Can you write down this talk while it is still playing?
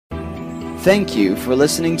Thank you for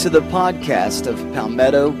listening to the podcast of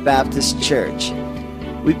Palmetto Baptist Church.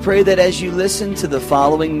 We pray that as you listen to the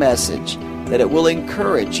following message, that it will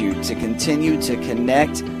encourage you to continue to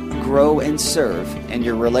connect, grow, and serve in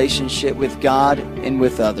your relationship with God and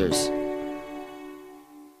with others.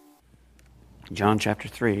 John chapter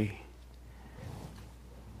 3,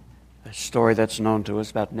 a story that's known to us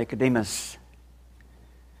about Nicodemus.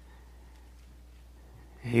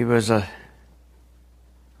 He was a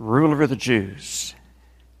ruler of the Jews.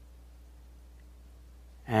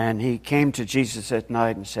 And he came to Jesus at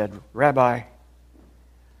night and said, "Rabbi,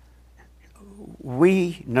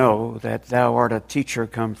 we know that thou art a teacher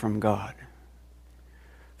come from God.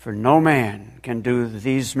 For no man can do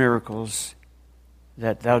these miracles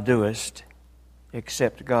that thou doest,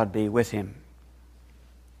 except God be with him."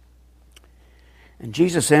 And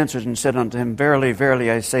Jesus answered and said unto him, "Verily, verily,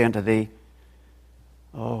 I say unto thee,"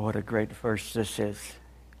 oh, what a great verse this is.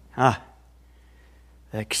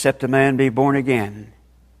 "Except a man be born again,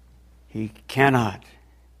 he cannot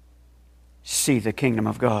see the kingdom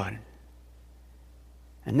of God."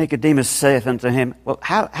 And Nicodemus saith unto him, "Well,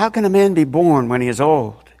 how can a man be born when he is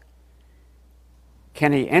old?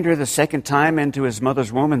 Can he enter the second time into his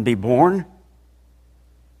mother's womb and be born?"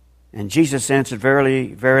 And Jesus answered,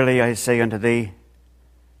 "Verily, verily, I say unto thee,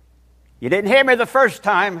 you didn't hear me the first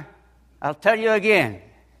time, I'll tell you again.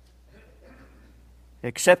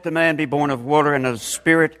 Except a man be born of water and of the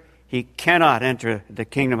Spirit, he cannot enter the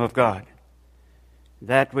kingdom of God.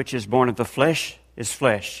 That which is born of the flesh is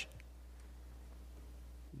flesh.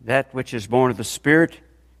 That which is born of the Spirit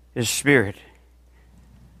is spirit."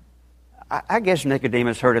 I guess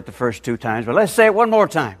Nicodemus heard it the first two times, but let's say it one more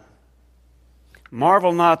time.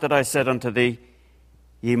 "Marvel not that I said unto thee,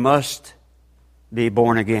 ye must be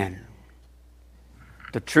born again."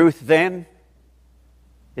 The truth then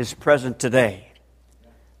is present today.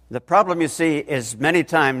 The problem, you see, is many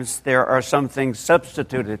times there are some things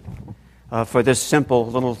substituted for this simple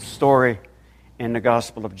little story in the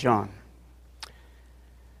Gospel of John.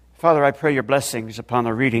 Father, I pray your blessings upon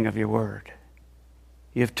the reading of your word.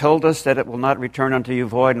 You've told us that it will not return unto you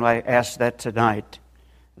void, and I ask that tonight,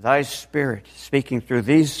 thy Spirit speaking through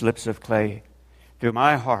these lips of clay, through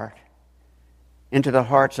my heart, into the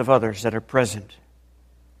hearts of others that are present.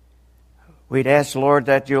 We'd ask, Lord,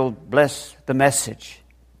 that you'll bless the message,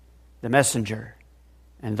 the messenger,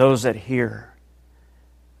 and those that hear.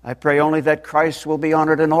 I pray only that Christ will be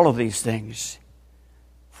honored in all of these things,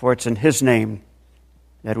 for it's in his name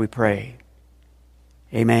that we pray.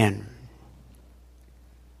 Amen.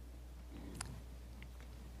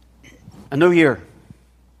 A new year.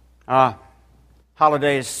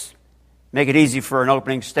 Holidays make it easy for an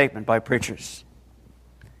opening statement by preachers.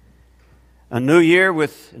 A new year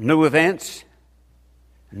with new events,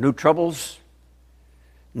 new troubles,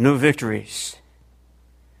 new victories.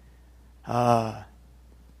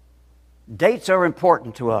 Dates are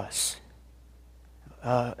important to us.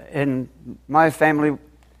 In my family,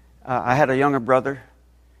 I had a younger brother.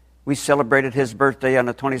 We celebrated his birthday on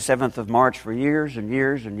the 27th of March for years and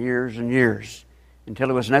years and years and years, until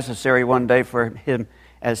it was necessary one day for him,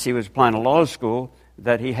 as he was applying to law school,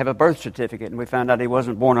 that he have a birth certificate. And we found out he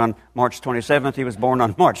wasn't born on March 27th, he was born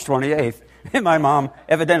on March 28th. And my mom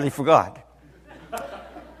evidently forgot.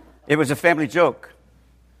 It was a family joke.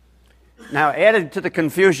 Now, added to the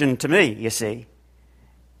confusion to me, you see,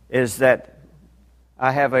 is that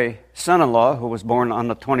I have a son-in-law who was born on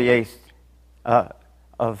the 28th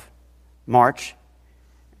of March,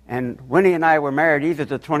 and Winnie and I were married either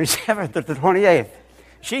the 27th or the 28th.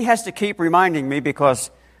 She has to keep reminding me because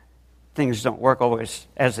things don't work always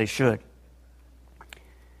as they should.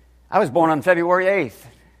 I was born on February 8th.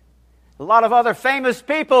 A lot of other famous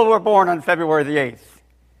people were born on February the 8th.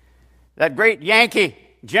 That great Yankee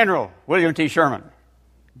General, William T. Sherman,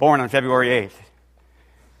 born on February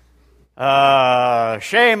 8th.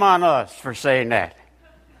 Shame on us for saying that.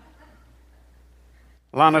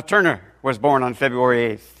 Lana Turner was born on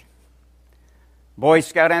February 8th. Boy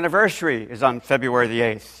Scout anniversary is on February the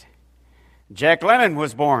 8th. Jack Lemmon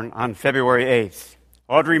was born on February 8th.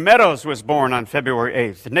 Audrey Meadows was born on February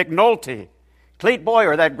 8th. Nick Nolte, Clete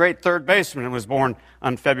Boyer, that great third baseman, was born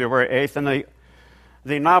on February 8th. And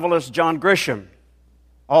the novelist John Grisham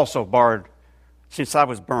also barred, since I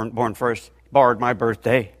was born first, barred my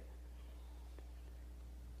birthday.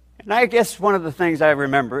 And I guess one of the things I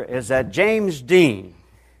remember is that James Dean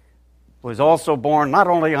was also born not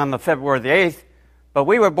only on the February the 8th, but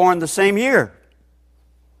we were born the same year.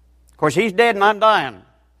 Of course, he's dead and I'm dying.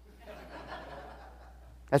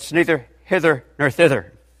 That's neither hither nor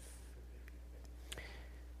thither.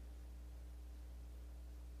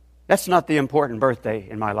 That's not the important birthday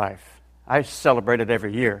in my life. I celebrate it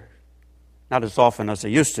every year. Not as often as I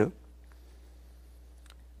used to.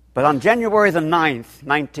 But on January the 9th,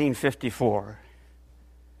 1954,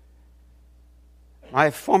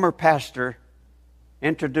 my former pastor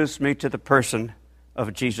introduced me to the person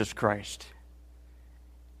of Jesus Christ.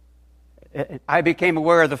 I became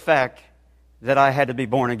aware of the fact that I had to be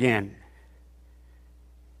born again.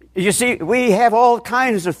 You see, we have all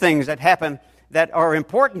kinds of things that happen that are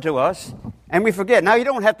important to us, and we forget. Now, you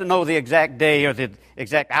don't have to know the exact day or the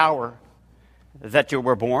exact hour that you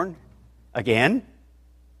were born again.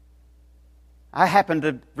 I happen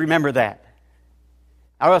to remember that.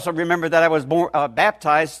 I also remember that I was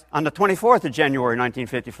baptized on the 24th of January,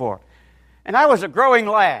 1954. And I was a growing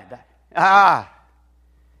lad.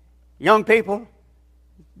 Young people,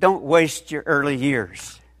 don't waste your early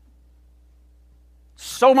years.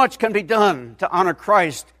 So much can be done to honor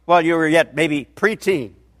Christ while you were yet maybe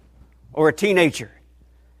preteen or a teenager.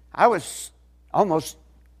 I was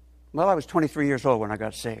 23 years old when I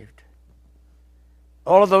got saved.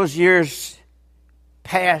 All of those years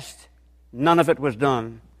passed, none of it was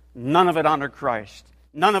done. None of it honored Christ.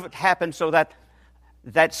 None of it happened so that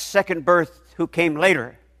that second birth who came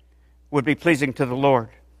later would be pleasing to the Lord.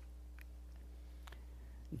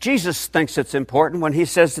 Jesus thinks it's important when he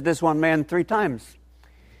says to this one man 3 times,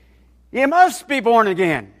 "You must be born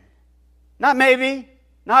again." Not maybe,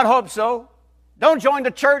 not hope so. Don't join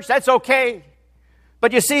the church, that's okay.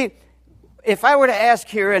 But you see, if I were to ask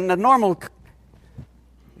here in the normal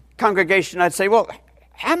congregation, I'd say, well,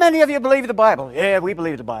 how many of you believe the Bible? Yeah, we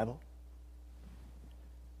believe the Bible.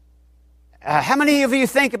 How many of you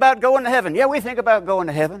think about going to heaven? Yeah, we think about going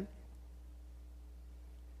to heaven.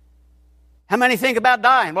 How many think about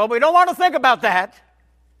dying? Well, we don't want to think about that.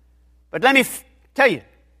 But let me tell you,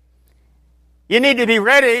 you need to be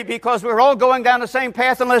ready because we're all going down the same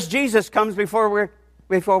path unless Jesus comes before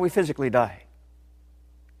we physically die.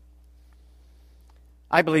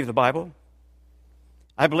 I believe the Bible.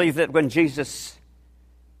 I believe that when Jesus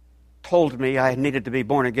told me I needed to be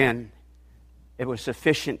born again, it was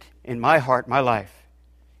sufficient in my heart, my life,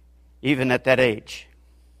 even at that age.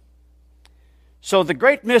 So the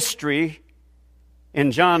great mystery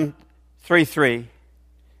in John 3:3,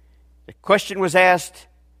 the question was asked,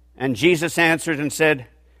 and Jesus answered and said,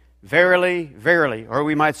 "Verily, verily," or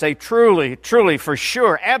we might say, "Truly, truly, for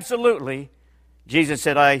sure, absolutely," Jesus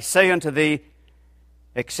said, "I say unto thee,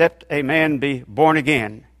 except a man be born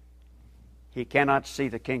again, he cannot see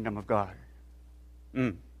the kingdom of God."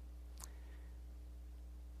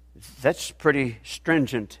 That's pretty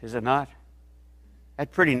stringent, is it not?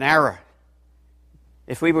 That's pretty narrow.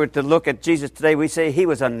 If we were to look at Jesus today, we'd say he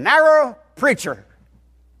was a narrow preacher.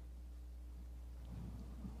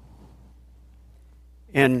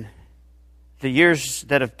 In the years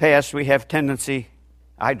that have passed, we have tendency,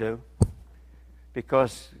 I do,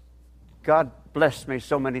 because God blessed me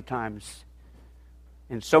so many times,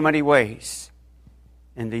 in so many ways.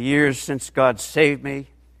 In the years since God saved me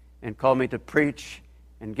and called me to preach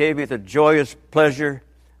and gave me the joyous pleasure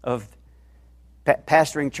of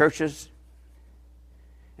pastoring churches.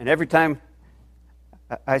 And every time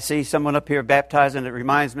I see someone up here baptizing, it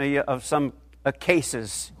reminds me of some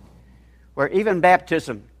cases where even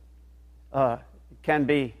baptism can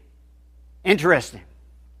be interesting.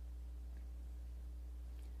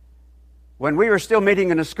 When we were still meeting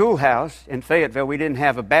in a schoolhouse in Fayetteville, we didn't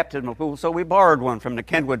have a baptismal pool, so we borrowed one from the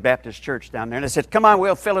Kenwood Baptist Church down there. And they said, "Come on,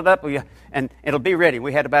 we'll fill it up, and it'll be ready."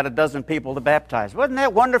 We had about a dozen people to baptize. Wasn't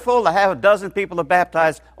that wonderful to have a dozen people to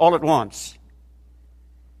baptize all at once?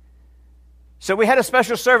 So we had a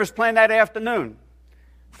special service planned that afternoon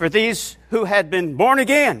for these who had been born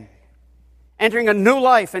again, entering a new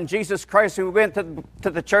life in Jesus Christ. And we went to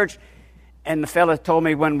the church, and the fellow told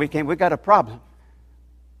me when we came, "We got a problem."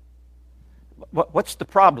 What's the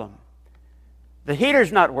problem? "The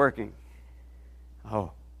heater's not working."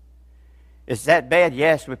 "Oh, is that bad?"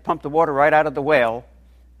 "Yes, we pumped the water right out of the well,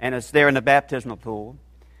 and it's there in the baptismal pool."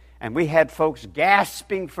 And we had folks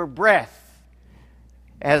gasping for breath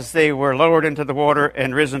as they were lowered into the water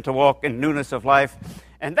and risen to walk in newness of life.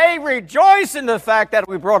 And they rejoice in the fact that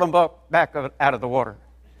we brought them back out of the water.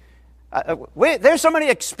 There's so many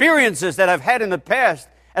experiences that I've had in the past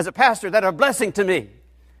as a pastor that are a blessing to me.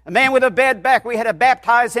 A man with a bad back, we had to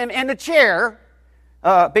baptize him in a chair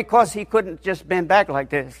because he couldn't just bend back like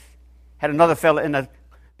this. Had another fella in the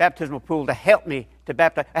baptismal pool to help me to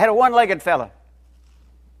baptize. I had a one-legged fella.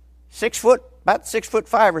 6 foot, about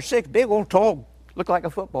 6'5" or 6", big old tall, looked like a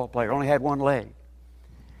football player, only had one leg.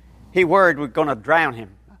 He worried we're going to drown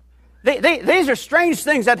him. These are strange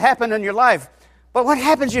things that happen in your life. But what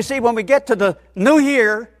happens, you see, when we get to the new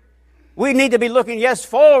year, We need to be looking, yes,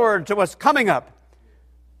 forward to what's coming up,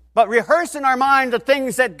 but rehearse in our mind the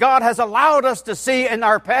things that God has allowed us to see in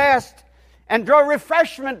our past and draw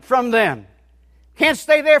refreshment from them. Can't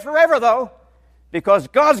stay there forever, though, because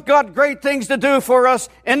God's got great things to do for us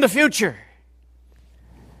in the future.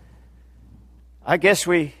 I guess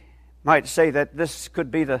we might say that this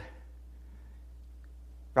could be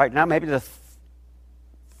right now, maybe the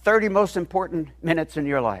 30 most important minutes in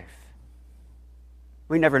your life.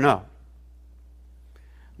 We never know.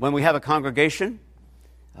 When we have a congregation,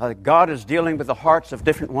 God is dealing with the hearts of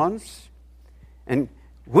different ones. And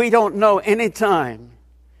we don't know any time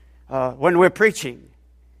when we're preaching,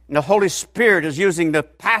 and the Holy Spirit is using the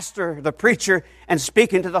pastor, the preacher, and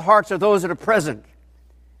speaking to the hearts of those that are present.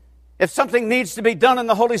 If something needs to be done and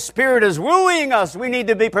the Holy Spirit is wooing us, we need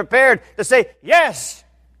to be prepared to say, yes.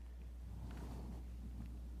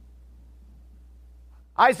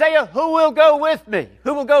 Isaiah, who will go with me?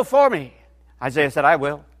 Who will go for me? Isaiah said, I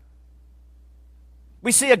will.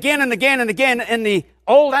 We see again and again and again in the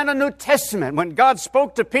Old and the New Testament, when God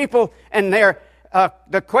spoke to people and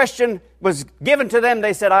the question was given to them,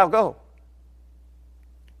 they said, I'll go.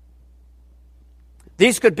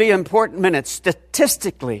 These could be important minutes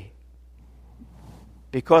statistically,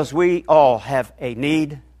 because we all have a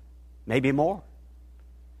need, maybe more.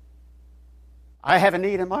 I have a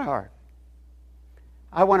need in my heart.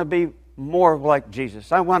 I want to be more like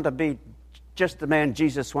Jesus. I want to be just the man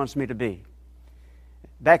Jesus wants me to be.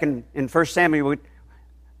 Back in 1 Samuel,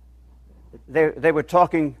 they were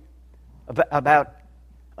talking about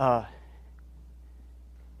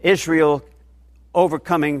Israel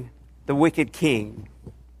overcoming the wicked king.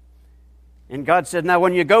 And God said, now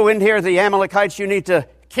when you go in here, the Amalekites, you need to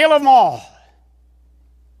kill them all.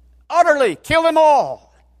 Utterly kill them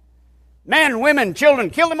all. Men, women, children,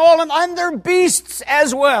 kill them all, and their beasts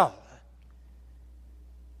as well.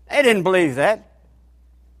 They didn't believe that.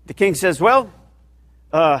 The king says, well,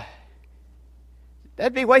 that'd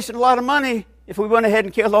be wasting a lot of money if we went ahead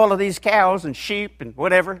and killed all of these cows and sheep and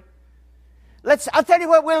whatever. I'll tell you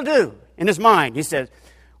what we'll do. In his mind, he says,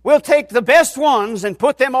 we'll take the best ones and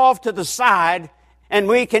put them off to the side, and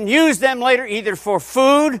we can use them later either for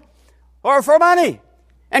food or for money,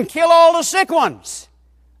 and kill all the sick ones.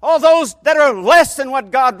 All those that are less than what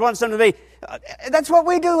God wants them to be. That's what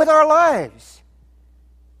we do with our lives.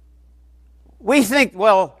 We think,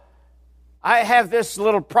 well, I have this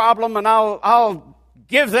little problem and I'll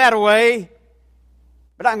give that away,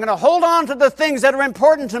 but I'm going to hold on to the things that are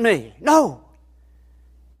important to me. No.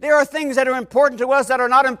 There are things that are important to us that are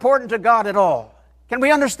not important to God at all. Can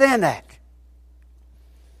we understand that?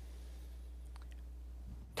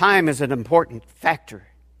 Time is an important factor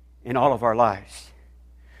in all of our lives.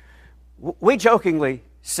 We jokingly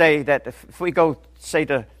say that if we go, say,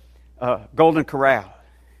 to Golden Corral,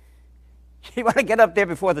 you want to get up there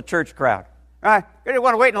before the church crowd, right? You don't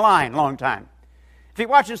want to wait in line a long time. If you're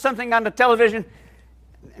watching something on the television,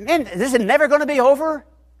 man, this is never going to be over.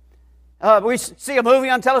 We see a movie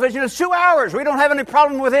on television, it's 2 hours. We don't have any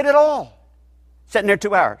problem with it at all. Sitting there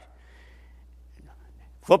 2 hours.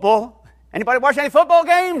 Football? Anybody watch any football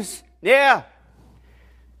games? Yeah.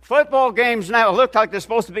 Football games now look like they're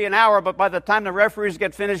supposed to be an hour, but by the time the referees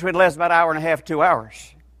get finished, it lasts about an hour and a half, 2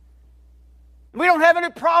 hours. We don't have any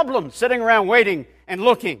problem sitting around waiting and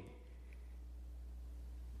looking.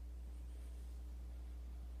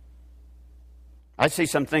 I see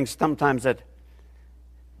some things sometimes that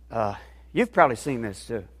you've probably seen this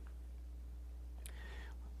too.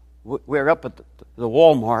 We're up at the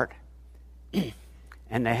Walmart,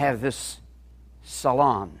 and they have this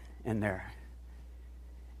salon in there.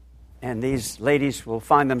 And these ladies will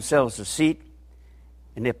find themselves a seat,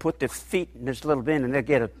 and they put their feet in this little bin, and they'll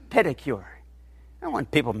get a pedicure. I don't want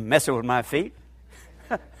people messing with my feet.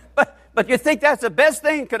 but you think that's the best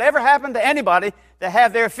thing could ever happen to anybody, to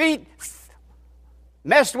have their feet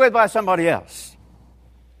messed with by somebody else.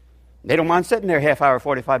 They don't mind sitting there half hour,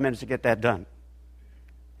 45 minutes to get that done.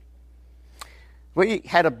 We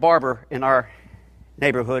had a barber in our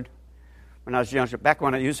neighborhood when I was younger, back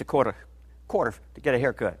when I used a quarter to get a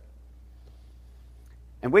haircut.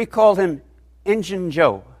 And we called him Injun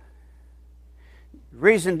Joe.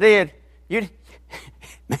 Reason did, he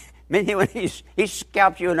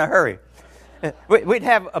scalped you in a hurry. We'd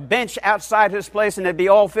have a bench outside his place, and it'd be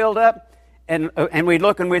all filled up, and we'd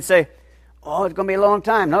look and we'd say, oh, it's going to be a long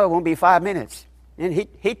time. No, it won't be 5 minutes. And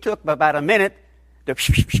he took about a minute to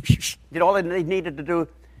did all that he needed to do.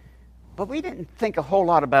 But we didn't think a whole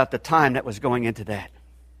lot about the time that was going into that.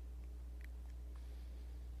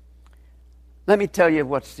 Let me tell you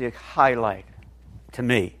what's the highlight to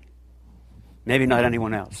me. Maybe not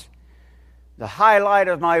anyone else. The highlight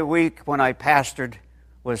of my week when I pastored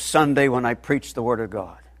was Sunday when I preached the Word of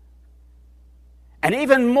God. And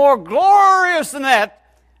even more glorious than that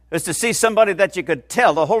is to see somebody that you could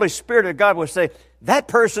tell, the Holy Spirit of God would say, that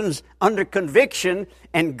person's under conviction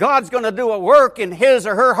and God's going to do a work in his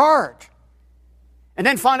or her heart. And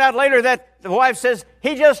then find out later that the wife says,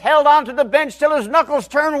 he just held on to the bench till his knuckles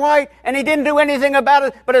turned white and he didn't do anything about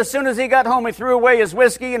it. But as soon as he got home, he threw away his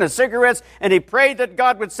whiskey and his cigarettes and he prayed that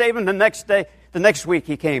God would save him. The next week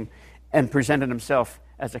he came and presented himself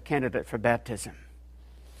as a candidate for baptism.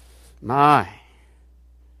 My.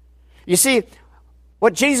 You see,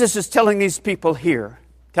 what Jesus is telling these people here,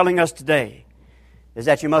 telling us today, is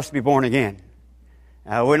that you must be born again.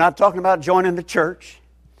 Now, we're not talking about joining the church.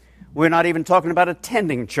 We're not even talking about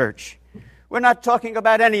attending church. We're not talking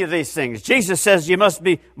about any of these things. Jesus says you must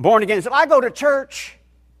be born again. He said, I go to church.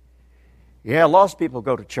 Yeah, lost people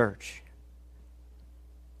go to church.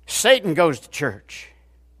 Satan goes to church.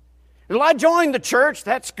 Well, I joined the church.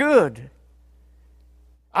 That's good.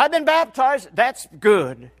 I've been baptized. That's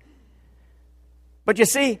good. But you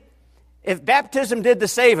see, if baptism did the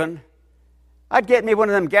saving, I'd get me one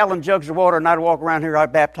of them gallon jugs of water and I'd walk around here,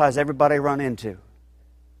 I'd baptize everybody I run into.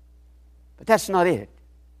 But that's not it.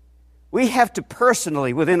 We have to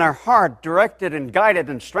personally, within our heart, directed and guided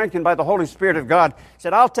and strengthened by the Holy Spirit of God,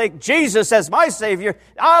 said, I'll take Jesus as my Savior.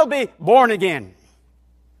 I'll be born again.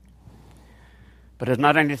 But there's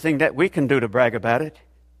not anything that we can do to brag about it,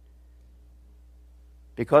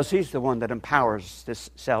 because He's the one that empowers this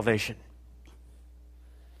salvation.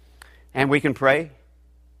 And we can pray.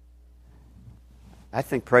 I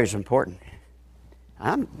think prayer is important.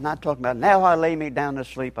 I'm not talking about, now I lay me down to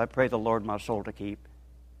sleep, I pray the Lord my soul to keep.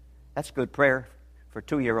 That's good prayer for a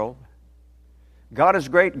 2-year-old. God is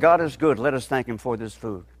great, God is good. Let us thank Him for this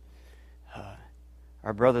food.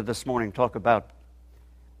 Our brother this morning talked about,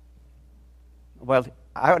 well,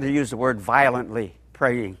 I ought to use the word violently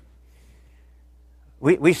praying.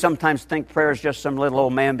 We sometimes think prayer is just some little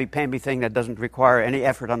old mamby-pamby thing that doesn't require any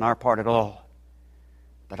effort on our part at all.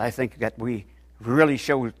 But I think that we really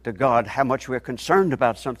show to God how much we're concerned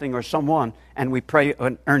about something or someone, and we pray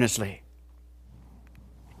earnestly.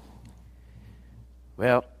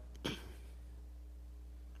 Well,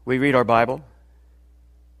 we read our Bible.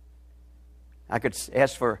 I could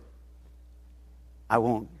ask for, I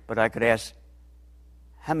won't, but I could ask,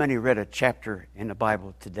 how many read a chapter in the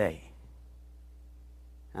Bible today?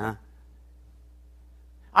 Huh?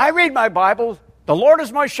 I read my Bible. The Lord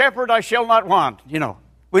is my shepherd, I shall not want. You know,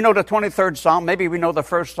 we know the 23rd Psalm. Maybe we know the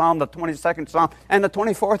 1st Psalm, the 22nd Psalm, and the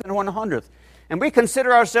 24th and 100th. And we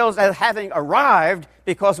consider ourselves as having arrived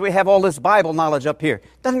because we have all this Bible knowledge up here.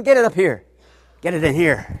 Doesn't get it up here. Get it in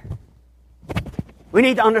here. We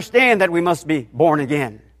need to understand that we must be born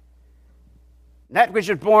again. That which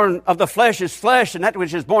is born of the flesh is flesh, and that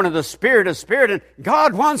which is born of the Spirit is spirit. And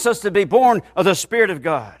God wants us to be born of the Spirit of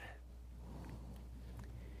God.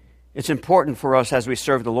 It's important for us as we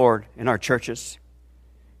serve the Lord in our churches.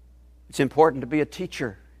 It's important to be a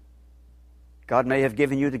teacher. God may have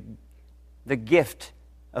given you the gift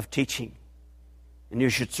of teaching, and you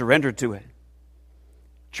should surrender to it.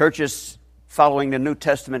 Churches following the New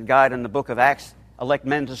Testament guide in the book of Acts elect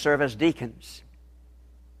men to serve as deacons.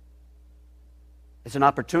 It's an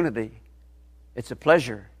opportunity. It's a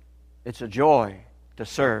pleasure. It's a joy to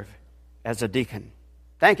serve as a deacon.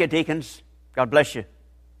 Thank you, deacons. God bless you.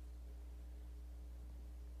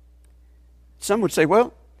 Some would say,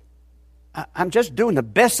 well, I'm just doing the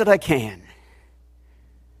best that I can.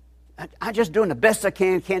 I'm just doing the best I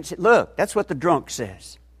can. Can't see. Look, that's what the drunk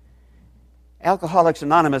says. Alcoholics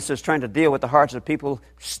Anonymous is trying to deal with the hearts of people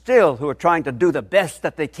still who are trying to do the best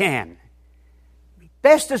that they can.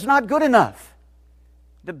 Best is not good enough.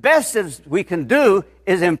 The best is we can do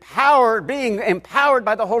is being empowered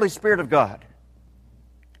by the Holy Spirit of God.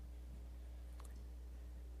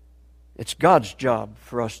 It's God's job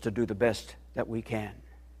for us to do the best that we can.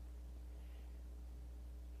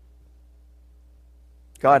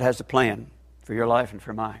 God has a plan for your life and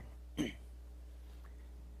for mine.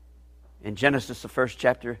 In Genesis, the 1st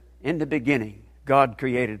chapter, in the beginning, God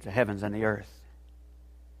created the heavens and the earth.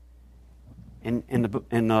 In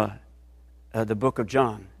the book of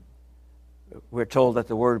John, we're told that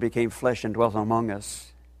the Word became flesh and dwelt among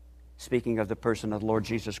us, speaking of the person of the Lord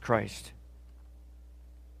Jesus Christ.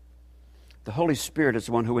 The Holy Spirit is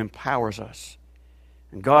the one who empowers us.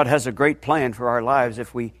 And God has a great plan for our lives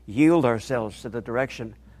if we yield ourselves to the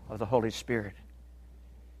direction of the Holy Spirit.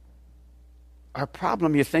 Our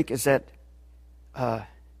problem, you think, is that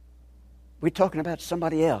we're talking about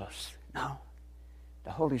somebody else. No.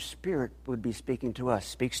 The Holy Spirit would be speaking to us,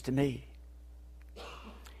 speaks to me.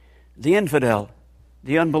 The infidel,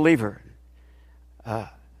 the unbeliever. I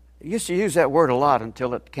used to use that word a lot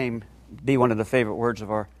until it came to be one of the favorite words of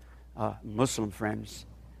our Muslim friends.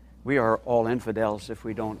 We are all infidels if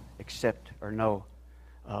we don't accept or know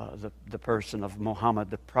the person of Muhammad,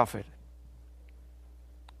 the prophet.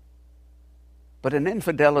 But an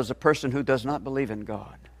infidel is a person who does not believe in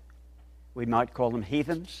God. We might call them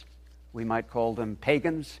heathens. We might call them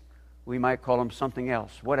pagans. We might call them something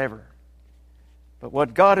else, whatever. But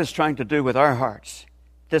what God is trying to do with our hearts,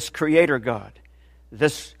 this Creator God,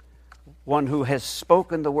 this one who has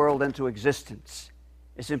spoken the world into existence,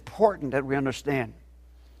 it's important that we understand.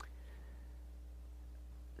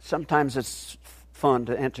 Sometimes it's fun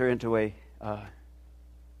to enter into a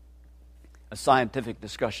scientific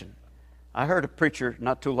discussion. I heard a preacher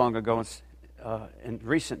not too long ago, in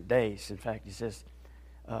recent days, in fact, he says,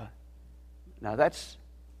 now that's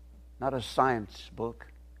not a science book,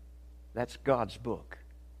 that's God's book.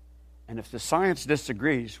 And if the science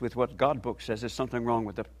disagrees with what God's book says, there's something wrong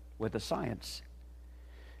with the science.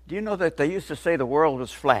 Do you know that they used to say the world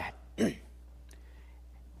was flat?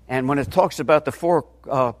 And when it talks about the four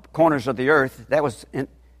corners of the earth, that was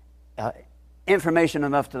information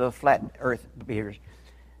enough to the flat earth beers.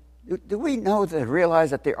 Do we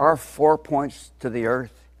realize that there are 4 points to the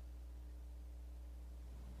earth?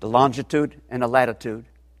 The longitude and the latitude,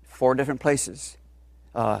 4 different places.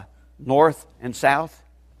 North and south,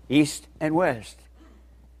 east and west.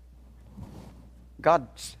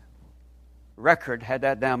 God's record had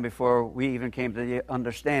that down before we even came to the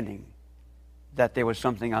understanding that there was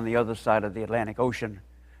something on the other side of the Atlantic Ocean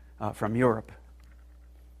from Europe.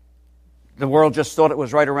 The world just thought it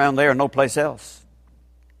was right around there, no place else.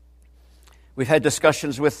 We've had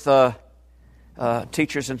discussions with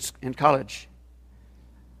teachers in college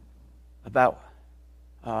about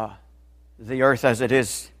the earth as it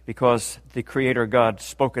is because the Creator God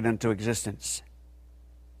spoke it into existence.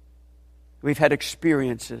 We've had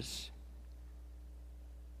experiences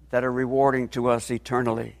that are rewarding to us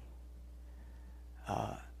eternally.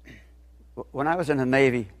 When I was in the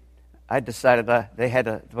Navy, I decided they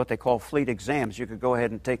had what they call fleet exams. You could go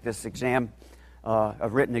ahead and take this exam, a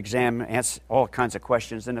written exam, answer all kinds of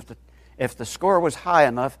questions, and if the score was high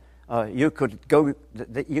enough, you could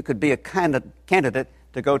be a candidate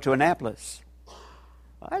to go to Annapolis.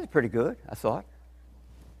 Well, that was pretty good, I thought.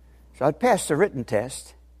 So I passed the written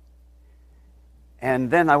test,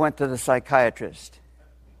 and then I went to the psychiatrist.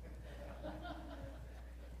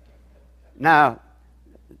 Now,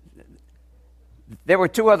 there were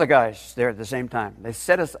 2 other guys there at the same time. They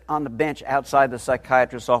set us on the bench outside the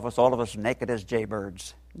psychiatrist's office, all of us naked as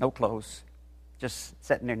jaybirds, no clothes, just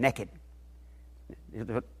sitting there naked.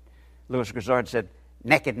 Louis Grizzard said,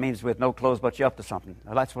 naked means with no clothes but you up to something.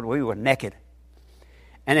 Well, that's what we were, naked.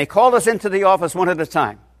 And they called us into the office one at a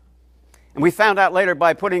time. And we found out later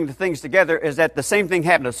by putting the things together is that the same thing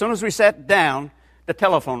happened. As soon as we sat down, the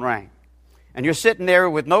telephone rang. And you're sitting there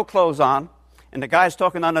with no clothes on, and the guy's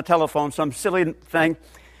talking on the telephone, some silly thing.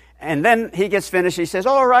 And then he gets finished. He says,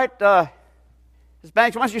 all right, Ms.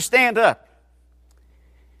 Banks, why don't you stand up?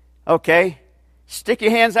 Okay. Stick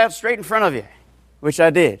your hands out straight in front of you, which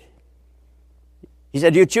I did. He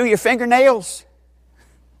said, do you chew your fingernails?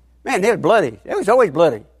 Man, they were bloody. It was always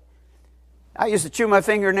bloody. I used to chew my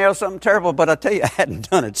fingernails, something terrible, but I tell you, I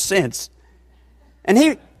hadn't done it since.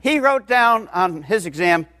 And he wrote down on his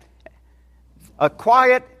exam, a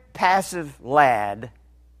quiet, passive lad,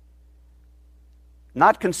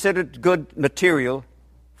 not considered good material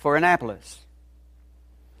for Annapolis.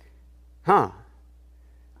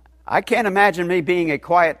 I can't imagine me being a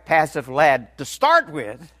quiet, passive lad to start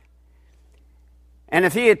with. And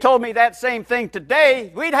if he had told me that same thing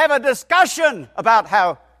today, we'd have a discussion about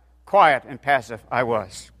how quiet and passive I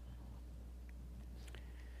was.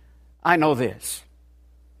 I know this.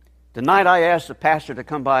 The night I asked the pastor to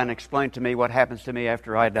come by and explain to me what happens to me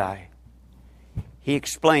after I die, he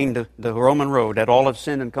explained the Roman road, that all have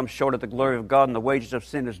sinned and come short of the glory of God, and the wages of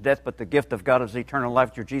sin is death, but the gift of God is eternal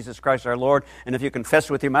life through Jesus Christ our Lord. And if you confess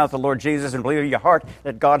with your mouth the Lord Jesus and believe in your heart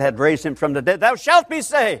that God had raised him from the dead, thou shalt be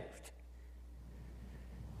saved.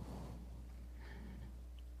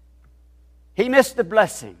 He missed the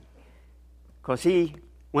blessing because he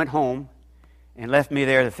went home and left me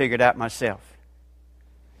there to figure it out myself.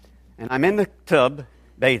 And I'm in the tub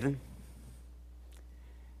bathing,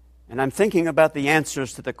 and I'm thinking about the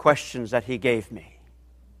answers to the questions that he gave me.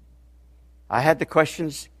 I had the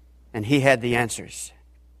questions, and he had the answers.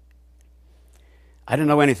 I didn't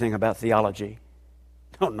know anything about theology.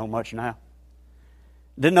 Don't know much now.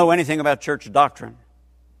 Didn't know anything about church doctrine.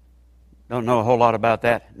 Don't know a whole lot about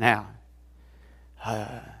that now.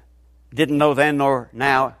 didn't know then nor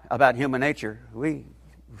now about human nature.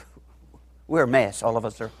 We're a mess. All of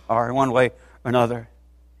us are in one way or another.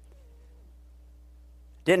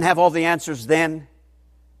 Didn't have all the answers then.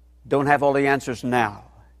 Don't have all the answers now.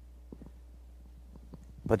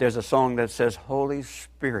 But there's a song that says, Holy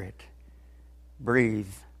Spirit,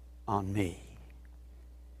 breathe on me.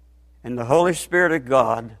 And the Holy Spirit of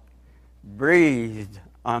God breathed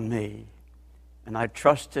on me. And I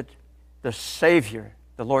trusted the Savior,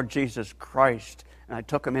 the Lord Jesus Christ. And I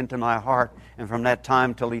took Him into my heart. And from that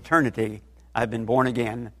time till eternity, I've been born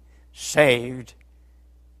again, saved,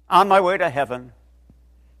 on my way to heaven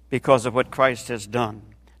because of what Christ has done.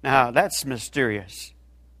 Now, that's mysterious.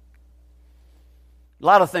 A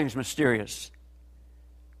lot of things mysterious.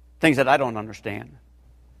 Things that I don't understand.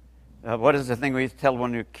 What is the thing we tell one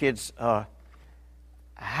of your kids?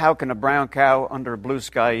 How can a brown cow under a blue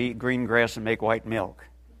sky eat green grass and make white milk?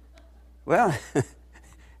 Well,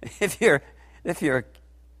 if you're a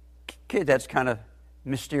kid, that's kind of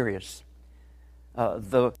mysterious.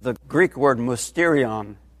 The Greek word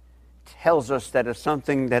mysterion tells us that it's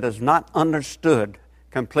something that is not understood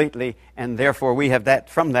completely, and therefore we have that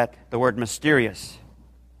from that the word mysterious.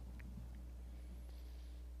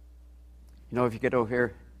 You know, if you get over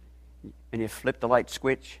here and you flip the light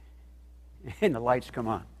switch and the lights come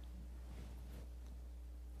on,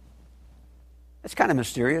 that's kind of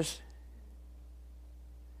mysterious.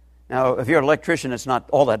 Now, if you're an electrician, it's not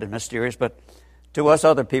all that mysterious, but to us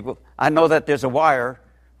other people, I know that there's a wire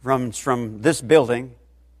from this building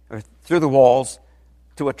or through the walls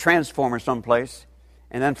to a transformer someplace,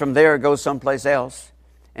 and then from there it goes someplace else,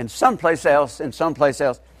 and someplace else, and someplace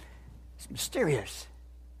else. It's mysterious.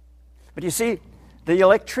 But you see, the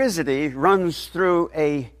electricity runs through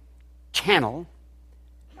a channel,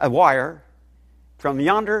 a wire, from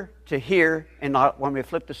yonder to here, and when we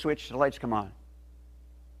flip the switch, the lights come on.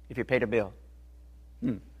 If you paid a bill.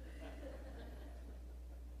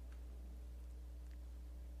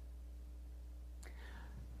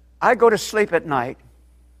 I go to sleep at night.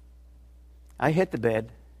 I hit the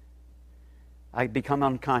bed. I become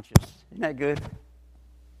unconscious. Isn't that good?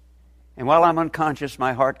 And while I'm unconscious,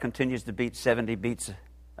 my heart continues to beat 70 beats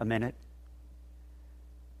a minute.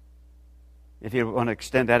 If you want to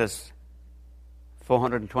extend that as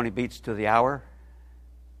 420 beats to the hour,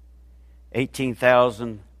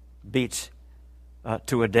 18,000 beats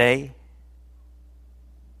to a day.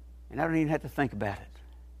 And I don't even have to think about it.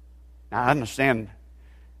 Now, I understand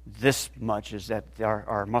this much is that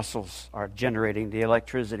our muscles are generating the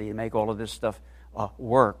electricity and make all of this stuff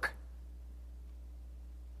work.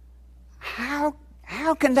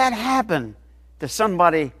 How can that happen to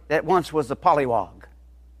somebody that once was a pollywog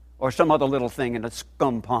or some other little thing in a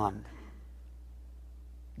scum pond?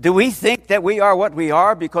 Do we think that we are what we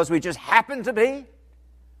are because we just happen to be?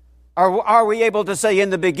 Or are we able to say in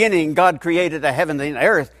the beginning God created the heaven and the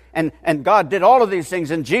earth and God did all of these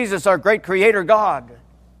things and Jesus our great creator God?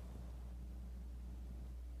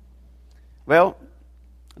 Well,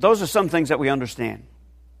 those are some things that we understand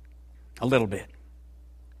a little bit.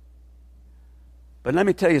 But let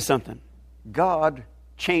me tell you something. God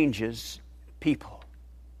changes people.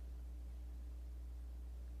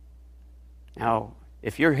 Now,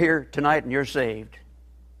 if you're here tonight and you're saved,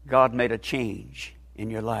 God made a change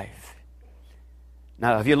in your life.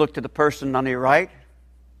 Now, if you look to the person on your right,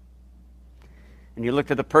 and you look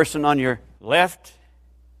to the person on your left,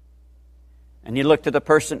 and you look to the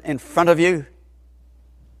person in front of you,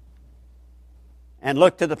 and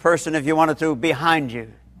look to the person, if you wanted to, behind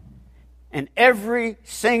you. In every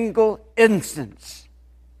single instance,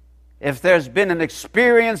 if there's been an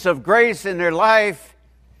experience of grace in their life,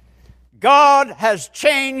 God has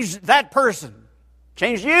changed that person,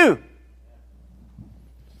 changed you.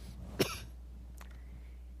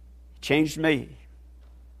 Changed me.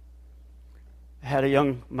 I had a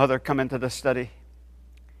young mother come into the study,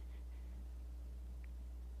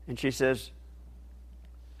 and she says,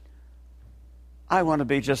 I want to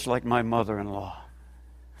be just like my mother-in-law.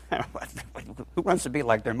 Who wants to be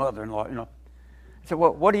like their mother-in-law, you know? I said,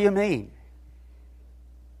 well, what do you mean?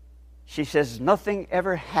 She says, nothing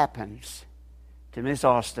ever happens to Miss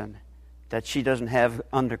Austin that she doesn't have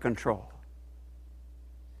under control.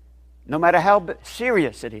 No matter how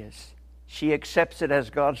serious it is, she accepts it as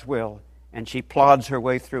God's will, and she plods her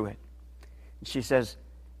way through it. And she says,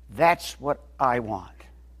 that's what I want.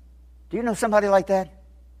 Do you know somebody like that?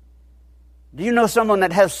 Do you know someone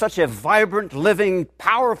that has such a vibrant, living,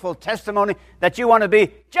 powerful testimony that you want to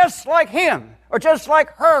be just like him or just like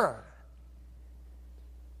her?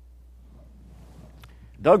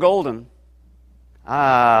 Doug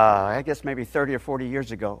I guess maybe 30 or 40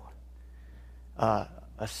 years ago,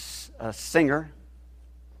 a singer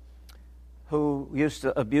who used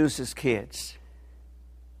to abuse his kids.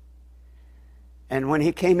 And when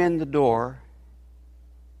he came in the door,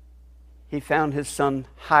 he found his son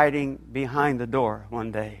hiding behind the door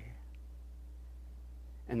one day.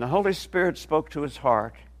 And the Holy Spirit spoke to his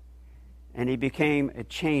heart, and he became a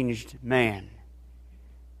changed man.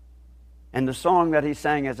 And the song that he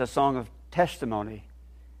sang is a song of testimony.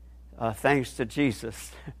 Thanks to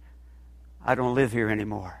Jesus, I don't live here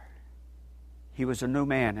anymore. He was a new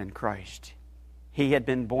man in Christ. He had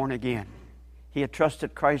been born again. He had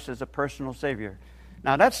trusted Christ as a personal Savior.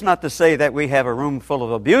 Now, that's not to say that we have a room full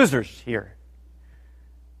of abusers here.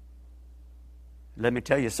 Let me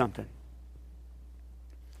tell you something.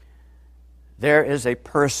 There is a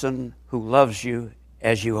person who loves you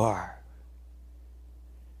as you are.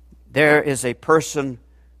 There is a person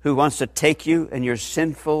who wants to take you in your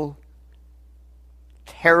sinful,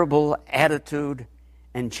 terrible attitude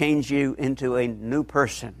and change you into a new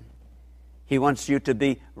person. He wants you to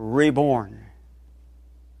be reborn.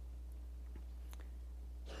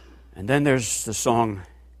 And then there's the song,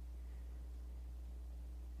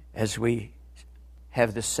 as we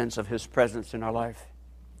have this sense of His presence in our life.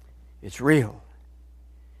 It's real.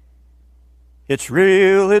 It's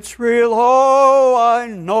real, it's real, oh, I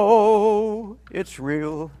know it's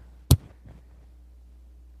real.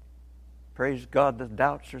 Praise God, the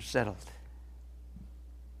doubts are settled.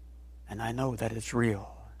 And I know that it's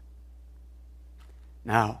real.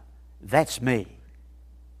 Now, that's me.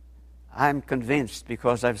 I'm convinced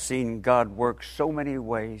because I've seen God work so many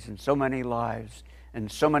ways in so many lives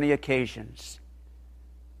and so many occasions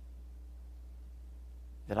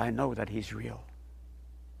that I know that He's real.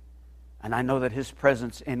 And I know that His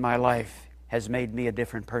presence in my life has made me a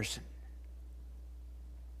different person.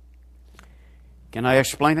 Can I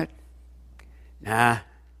explain it? Nah,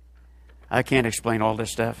 I can't explain all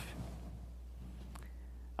this stuff.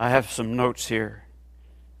 I have some notes here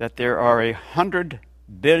that there are 100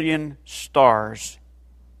 billion stars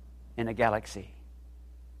in a galaxy.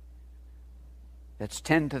 That's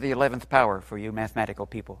 10 to the 11th power for you mathematical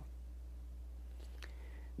people.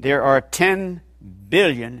 There are 10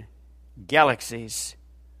 billion galaxies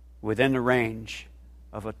within the range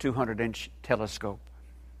of a 200-inch telescope.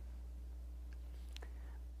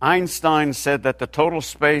 Einstein said that the total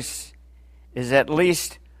space is at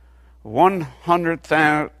least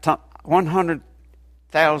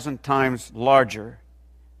 100,000 times larger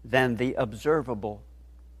than the observable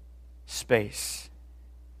space.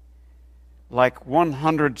 Like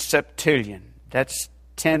 100 septillion. That's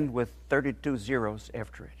 10 with 32 zeros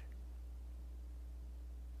after it.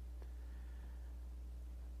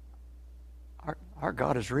 Our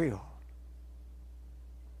God is real.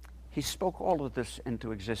 He spoke all of this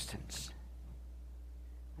into existence.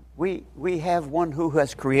 We have one who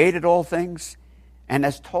has created all things and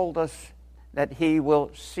has told us that He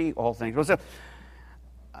will see all things.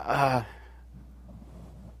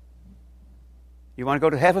 You want to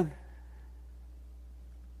go to heaven?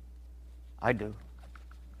 I do.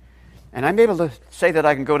 And I'm able to say that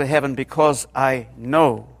I can go to heaven because I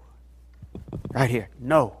know, right here,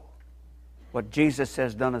 know what Jesus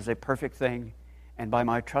has done is a perfect thing, and by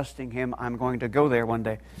my trusting Him, I'm going to go there one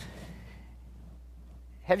day.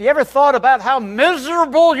 Have you ever thought about how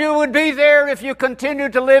miserable you would be there if you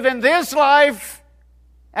continued to live in this life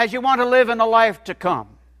as you want to live in the life to come?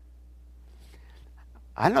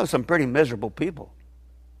 I know some pretty miserable people.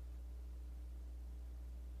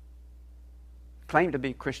 Claim to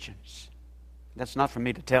be Christians. That's not for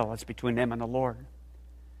me to tell. That's between them and the Lord.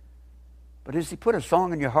 But has He put a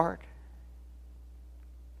song in your heart?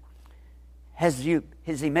 Has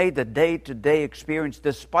He made the day-to-day experience,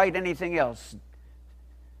 despite anything else,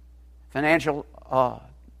 financial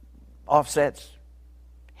offsets,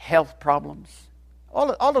 health problems,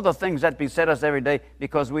 all of the things that beset us every day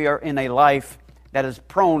because we are in a life that is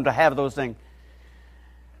prone to have those things,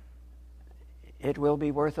 it will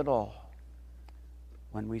be worth it all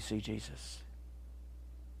when we see Jesus.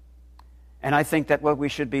 And I think that what we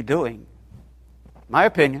should be doing, my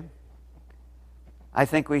opinion, I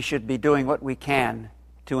think we should be doing what we can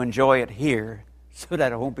to enjoy it here so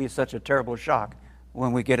that it won't be such a terrible shock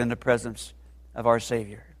when we get in the presence of our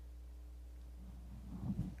Savior.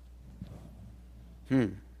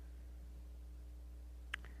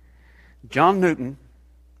 John Newton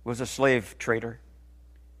was a slave trader.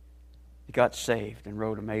 He got saved and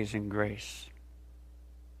wrote Amazing Grace.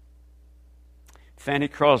 Fanny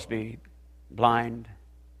Crosby, blind,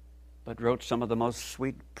 but wrote some of the most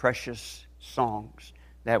sweet, precious songs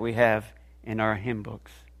that we have in our hymn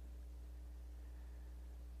books.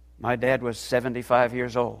 My dad was 75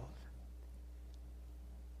 years old.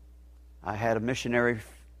 I had a missionary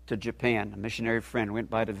to Japan. A missionary friend went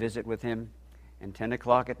by to visit with him, and 10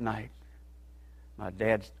 o'clock at night, my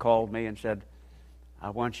dad called me and said, I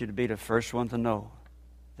want you to be the first one to know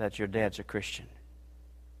that your dad's a Christian.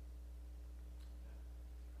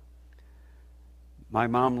 My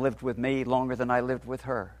mom lived with me longer than I lived with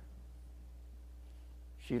her.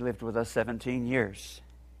 She lived with us 17 years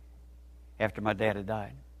after my dad had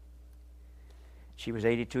died. She was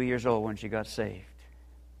 82 years old when she got saved.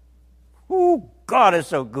 Ooh, God is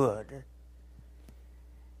so good.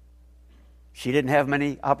 She didn't have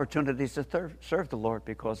many opportunities to serve the Lord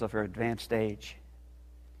because of her advanced age.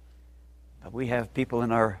 But we have people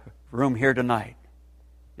in our room here tonight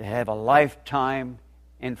that have a lifetime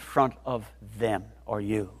in front of them or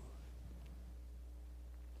you.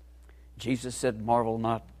 Jesus said, marvel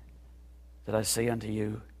not that I say unto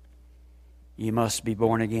you, ye must be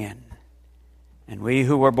born again. And we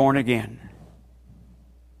who are born again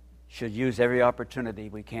should use every opportunity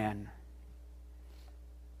we can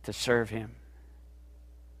to serve Him.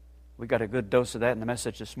 We got a good dose of that in the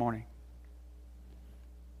message this morning.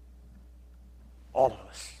 All of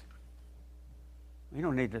us. We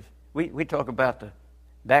don't need to. We talk about the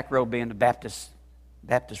back row being the Baptist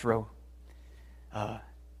row. I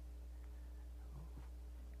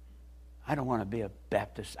don't want to be a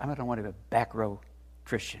Baptist. I don't want to be a back row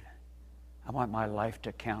Christian. I want my life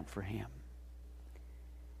to count for Him.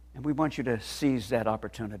 And we want you to seize that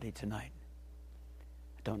opportunity tonight.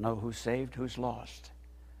 I don't know who's saved, who's lost.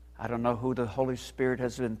 I don't know who the Holy Spirit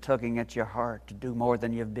has been tugging at your heart to do more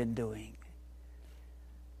than you've been doing.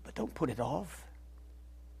 But don't put it off.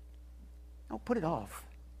 Don't put it off.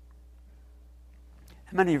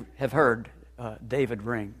 How many have heard David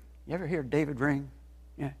Ring? You ever hear David Ring?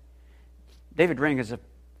 Yeah. David Ring is a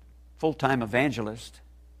full-time evangelist,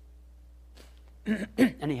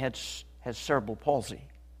 and he has cerebral palsy.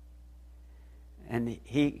 And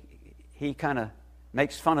he kind of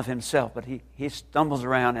makes fun of himself, but he stumbles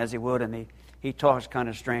around as he would, and he talks kind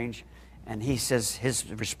of strange. And he says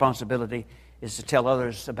his responsibility is to tell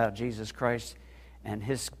others about Jesus Christ. And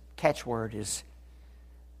his catchword is,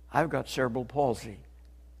 I've got cerebral palsy.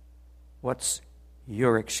 What's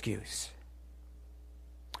your excuse?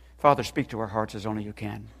 Father, speak to our hearts as only you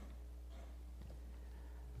can.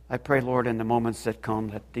 I pray, Lord, in the moments that come,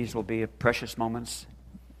 that these will be precious moments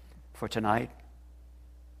for tonight,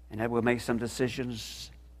 and that we'll make some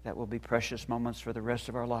decisions that will be precious moments for the rest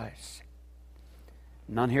of our lives.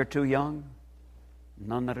 None here too young,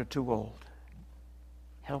 none that are too old.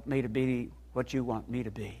 Help me to be what you want me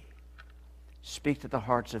to be. Speak to the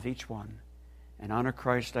hearts of each one, and honor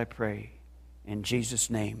Christ, I pray, in Jesus'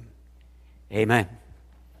 name. Amen.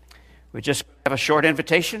 We just have a short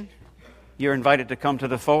invitation. You're invited to come to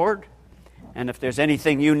the forward. And if there's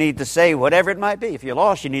anything you need to say, whatever it might be, if you're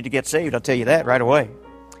lost, you need to get saved. I'll tell you that right away.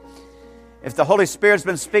 If the Holy Spirit's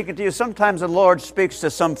been speaking to you, sometimes the Lord speaks to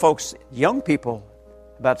some folks, young people,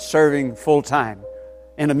 about serving full time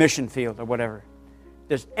in a mission field or whatever. If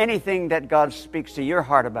there's anything that God speaks to your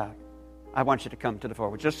heart about, I want you to come to the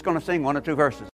forward. We're just going to sing one or two verses.